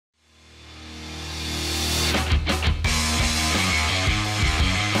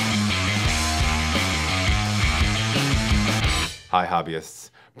Hi hobbyists,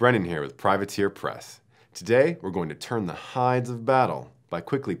 Brennan here with Privateer Press. Today we're going to turn the hides of battle by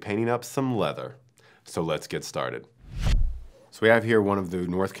quickly painting up some leather. So let's get started. So we have here one of the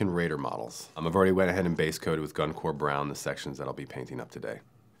Northkin Raider models. I've already went ahead and base coated with Guncore Brown the sections that I'll be painting up today.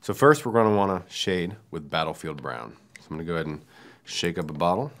 So first we're going to want to shade with Battlefield Brown. So I'm going to go ahead and shake up a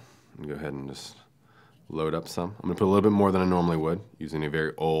bottle and go ahead and just load up some. I'm going to put a little bit more than I normally would using a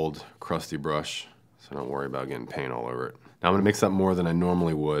very old crusty brush so don't worry about getting paint all over it. Now I'm going to mix up more than I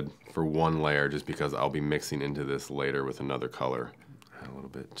normally would for one layer just because I'll be mixing into this later with another color. Add a little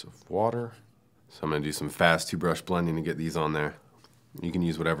bit of water. So I'm going to do some fast two-brush blending to get these on there. You can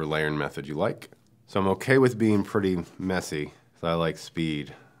use whatever layering method you like. So I'm okay with being pretty messy, so I like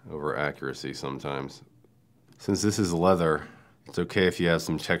speed over accuracy sometimes. Since this is leather, it's okay if you have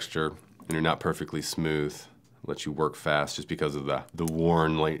some texture and you're not perfectly smooth. Let you work fast just because of the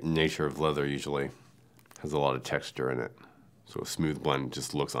worn nature of leather usually. It has a lot of texture in it. So a smooth blend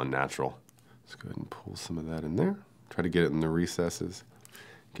just looks unnatural. Let's go ahead and pull some of that in there. Try to get it in the recesses.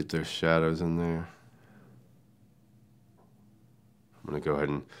 Get those shadows in there. I'm going to go ahead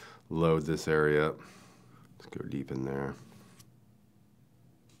and load this area up. Let's go deep in there.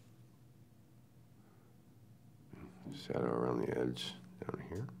 Shadow around the edge down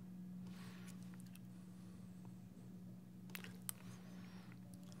here.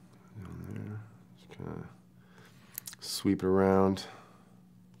 Down there. Just kind of sweep it around.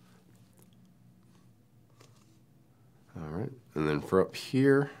 All right, and then for up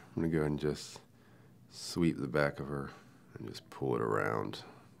here, I'm going to go ahead and just sweep the back of her and just pull it around.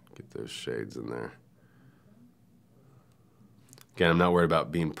 Get those shades in there. Again, I'm not worried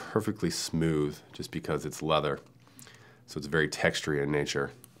about being perfectly smooth just because it's leather. So it's very textury in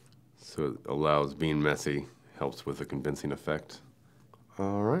nature. So it allows being messy, helps with a convincing effect.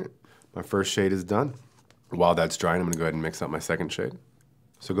 All right, my first shade is done. While that's drying, I'm going to go ahead and mix up my second shade.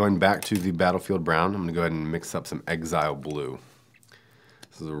 So going back to the Battlefield Brown, I'm going to go ahead and mix up some Exile Blue.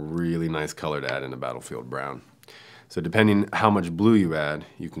 This is a really nice color to add in a Battlefield Brown. So depending how much blue you add,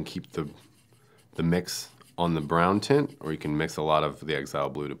 you can keep the mix on the brown tint, or you can mix a lot of the Exile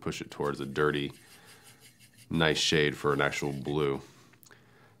Blue to push it towards a dirty, nice shade for an actual blue.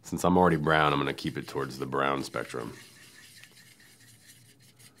 Since I'm already brown, I'm going to keep it towards the brown spectrum.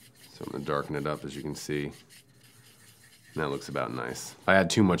 So I'm going to darken it up, as you can see. And that looks about nice. If I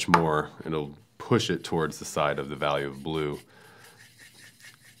add too much more, it'll push it towards the side of the value of blue.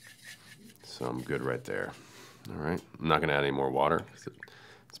 So I'm good right there. All right, I'm not going to add any more water because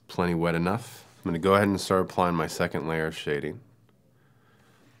it's plenty wet enough. I'm going to go ahead and start applying my second layer of shading.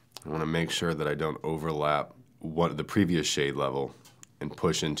 I want to make sure that I don't overlap the previous shade level and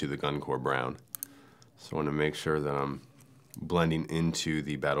push into the Guncore Brown. So I want to make sure that I'm blending into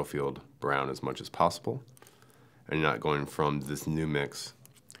the Battlefield Brown as much as possible and not going from this new mix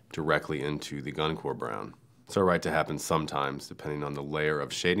directly into the Guncore Brown. It's all right to happen sometimes depending on the layer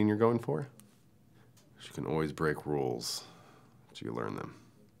of shading you're going for. You can always break rules until you learn them.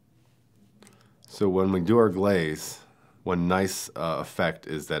 So when we do our glaze, one nice effect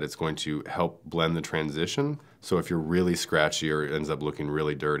is that it's going to help blend the transition. So if you're really scratchy or it ends up looking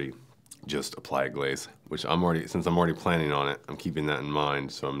really dirty, just apply a glaze, which since I'm already planning on it, I'm keeping that in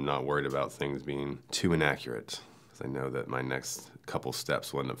mind, so I'm not worried about things being too inaccurate, because I know that my next couple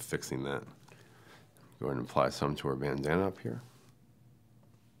steps will end up fixing that. Go ahead and apply some to our bandana up here.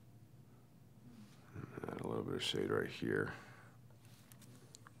 Add a little bit of shade right here.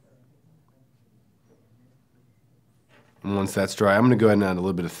 And once that's dry, I'm going to go ahead and add a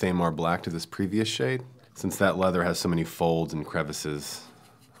little bit of Thamar Black to this previous shade. Since that leather has so many folds and crevices,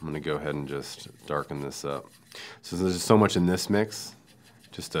 I'm going to go ahead and just darken this up. So there's so much in this mix,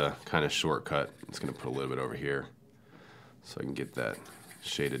 just a kind of shortcut. I'm just going to put a little bit over here so I can get that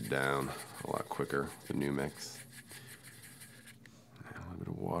shaded down a lot quicker with the new mix. Add a little bit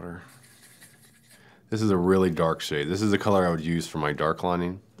of water. This is a really dark shade. This is the color I would use for my dark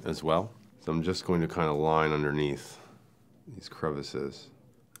lining as well. So I'm just going to kind of line underneath these crevices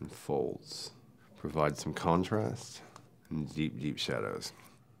and folds. Provide some contrast and deep, deep shadows.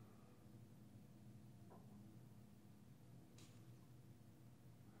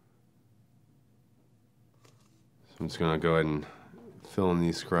 So I'm just going to go ahead and fill in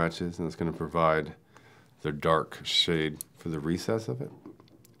these scratches, and it's going to provide the dark shade for the recess of it.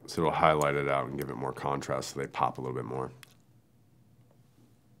 So it'll highlight it out and give it more contrast so they pop a little bit more.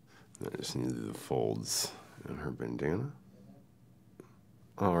 And I just need the folds in her bandana.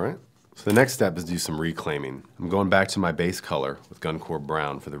 All right, so the next step is do some reclaiming. I'm going back to my base color with Guncore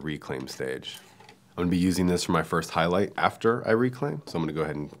Brown for the reclaim stage. I'm gonna be using this for my first highlight after I reclaim, so I'm gonna go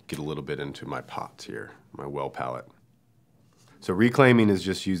ahead and get a little bit into my pots here, my well palette. So reclaiming is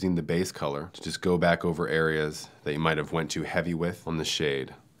just using the base color to just go back over areas that you might have went too heavy with on the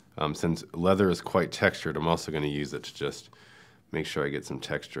shade. Since leather is quite textured, I'm also going to use it to just make sure I get some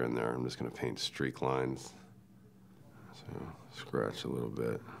texture in there. I'm just going to paint streak lines. So scratch a little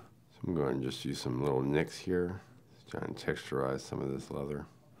bit. So I'm going to just use some little nicks here to try and texturize some of this leather.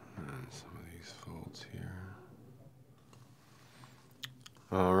 And some of these folds here.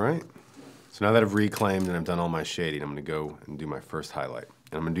 All right. So now that I've reclaimed and I've done all my shading, I'm going to go and do my first highlight.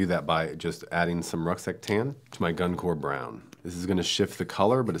 And I'm going to do that by just adding some rucksack tan to my gun core brown. This is going to shift the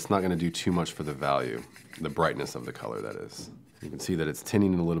color, but it's not going to do too much for the value, the brightness of the color, that is. You can see that it's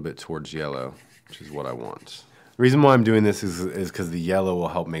tinting a little bit towards yellow, which is what I want. The reason why I'm doing this is because the yellow will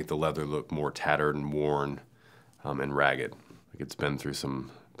help make the leather look more tattered and worn and ragged. Like it's been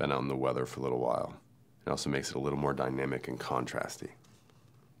out in the weather for a little while. It also makes it a little more dynamic and contrasty.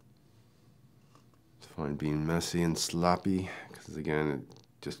 It's fine being messy and sloppy, because again, it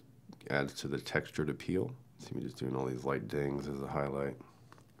just adds to the textured appeal. See me just doing all these light dings as a highlight.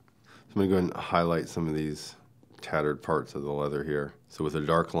 So I'm going to go ahead and highlight some of these tattered parts of the leather here. So with a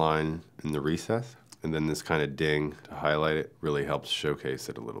dark line in the recess, and then this kind of ding to highlight it, really helps showcase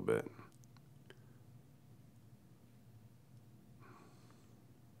it a little bit.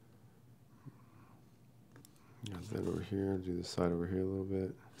 Got that over here, do the side over here a little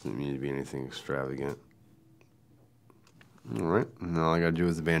bit. Doesn't need to be anything extravagant. All right, now all I gotta do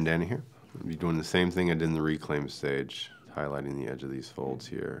is the bandana here. I'll be doing the same thing I did in the reclaim stage, highlighting the edge of these folds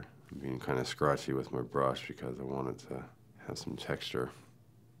here. I'm being kind of scratchy with my brush because I want it to have some texture.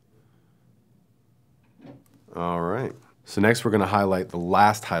 All right, so next we're gonna highlight the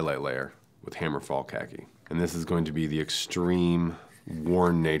last highlight layer with Hammerfall Khaki. And this is going to be the extreme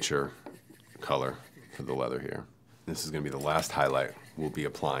worn nature color for the leather here. This is gonna be the last highlight we'll be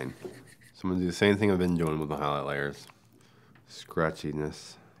applying. So I'm gonna do the same thing I've been doing with the highlight layers.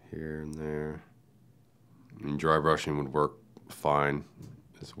 Scratchiness here and there. And dry brushing would work fine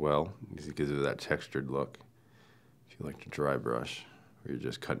as well, because it gives it that textured look. If you like to dry brush, or you're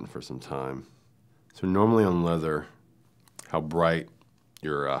just cutting for some time. So normally on leather, how bright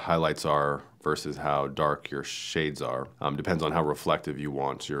your highlights are versus how dark your shades are depends on how reflective you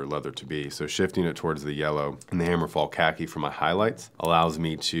want your leather to be. So shifting it towards the yellow and the Hammerfall Khaki for my highlights allows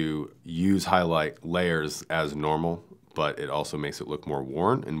me to use highlight layers as normal, but it also makes it look more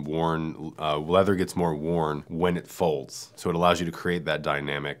worn, and leather gets more worn when it folds. So it allows you to create that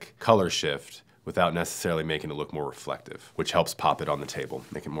dynamic color shift without necessarily making it look more reflective, which helps pop it on the table,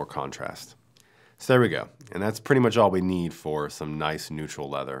 make it more contrast. So there we go, and that's pretty much all we need for some nice neutral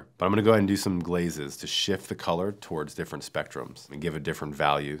leather. But I'm gonna go ahead and do some glazes to shift the color towards different spectrums and give it different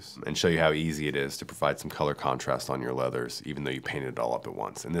values and show you how easy it is to provide some color contrast on your leathers, even though you painted it all up at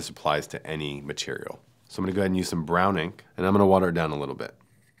once. And this applies to any material. So I'm gonna go ahead and use some brown ink, and I'm gonna water it down a little bit.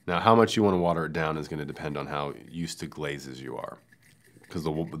 Now, how much you wanna water it down is gonna depend on how used to glazes you are. Because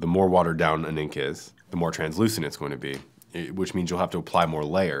the more watered down an ink is, the more translucent it's going to be, which means you'll have to apply more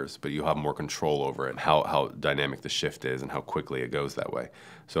layers, but you'll have more control over it, how dynamic the shift is and how quickly it goes that way.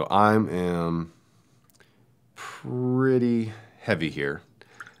 So I am pretty heavy here,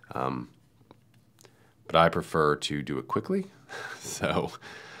 but I prefer to do it quickly. So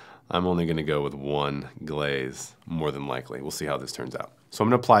I'm only gonna go with one glaze, more than likely. We'll see how this turns out. So I'm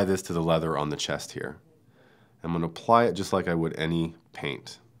gonna apply this to the leather on the chest here. I'm gonna apply it just like I would any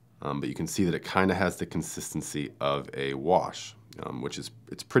paint. But you can see that it kind of has the consistency of a wash,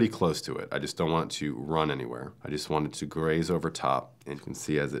 it's pretty close to it. I just don't want it to run anywhere. I just want it to graze over top, and you can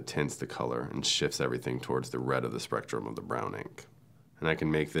see as it tints the color and shifts everything towards the red of the spectrum of the brown ink. And I can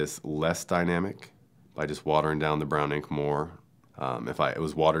make this less dynamic by just watering down the brown ink more. If it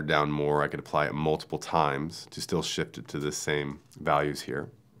was watered down more, I could apply it multiple times to still shift it to the same values here.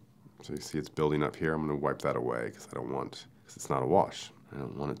 So you see it's building up here. I'm gonna wipe that away because it's not a wash. I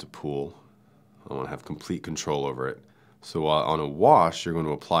don't want it to pool. I want to have complete control over it. So on a wash, you're going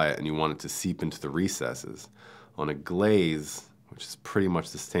to apply it and you want it to seep into the recesses. On a glaze, which is pretty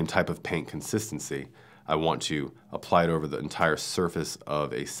much the same type of paint consistency, I want to apply it over the entire surface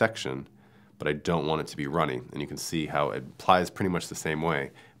of a section, but I don't want it to be runny. And you can see how it applies pretty much the same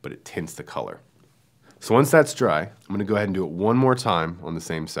way, but it tints the color. So once that's dry, I'm going to go ahead and do it one more time on the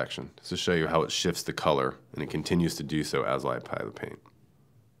same section, just to show you how it shifts the color, and it continues to do so as I apply the paint.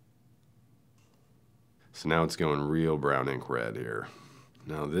 So now it's going real brown ink red here.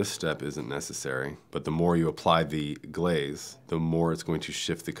 Now this step isn't necessary, but the more you apply the glaze, the more it's going to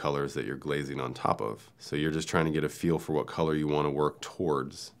shift the colors that you're glazing on top of. So you're just trying to get a feel for what color you want to work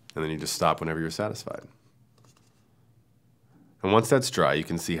towards, and then you just stop whenever you're satisfied. And once that's dry, you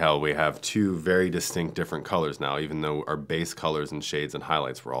can see how we have two very distinct different colors now, even though our base colors and shades and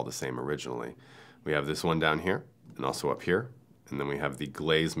highlights were all the same originally. We have this one down here and also up here, and then we have the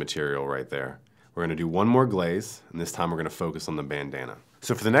glaze material right there. We're gonna do one more glaze, and this time we're gonna focus on the bandana.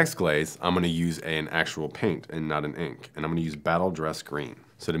 So for the next glaze, I'm gonna use an actual paint and not an ink, and I'm gonna use Battle Dress Green.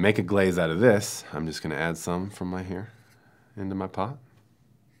 So to make a glaze out of this, I'm just gonna add some from my here into my pot.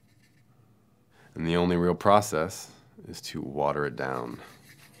 And the only real process is to water it down.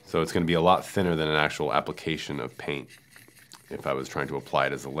 So it's going to be a lot thinner than an actual application of paint if I was trying to apply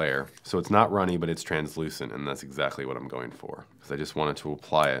it as a layer. So it's not runny, but it's translucent, and that's exactly what I'm going for, because I just wanted to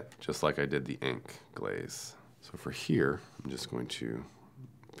apply it just like I did the ink glaze. So for here, I'm just going to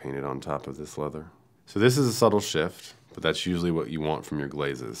paint it on top of this leather. So this is a subtle shift, but that's usually what you want from your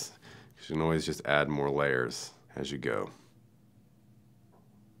glazes. You can always just add more layers as you go.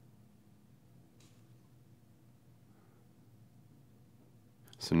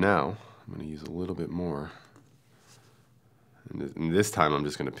 So now, I'm going to use a little bit more. And this time I'm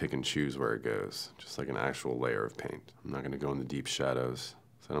just going to pick and choose where it goes, just like an actual layer of paint. I'm not going to go in the deep shadows,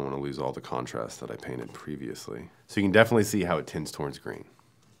 so I don't want to lose all the contrast that I painted previously. So you can definitely see how it tints towards green.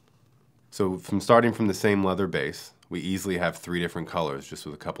 So starting from the same leather base, we easily have 3 different colors just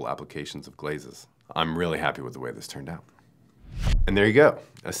with a couple applications of glazes. I'm really happy with the way this turned out. And there you go,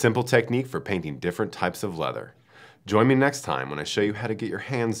 a simple technique for painting different types of leather. Join me next time when I show you how to get your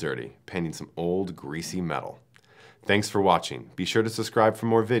hands dirty painting some old greasy metal. Thanks for watching. Be sure to subscribe for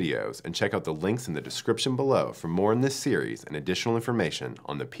more videos and check out the links in the description below for more in this series and additional information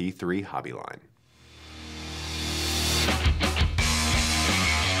on the P3 hobby line.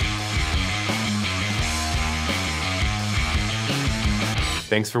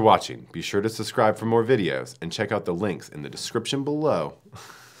 Thanks for watching. Be sure to subscribe for more videos and check out the links in the description below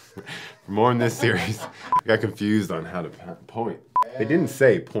for more in this series. I got confused on how to point. They didn't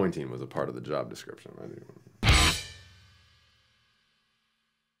say pointing was a part of the job description. I didn't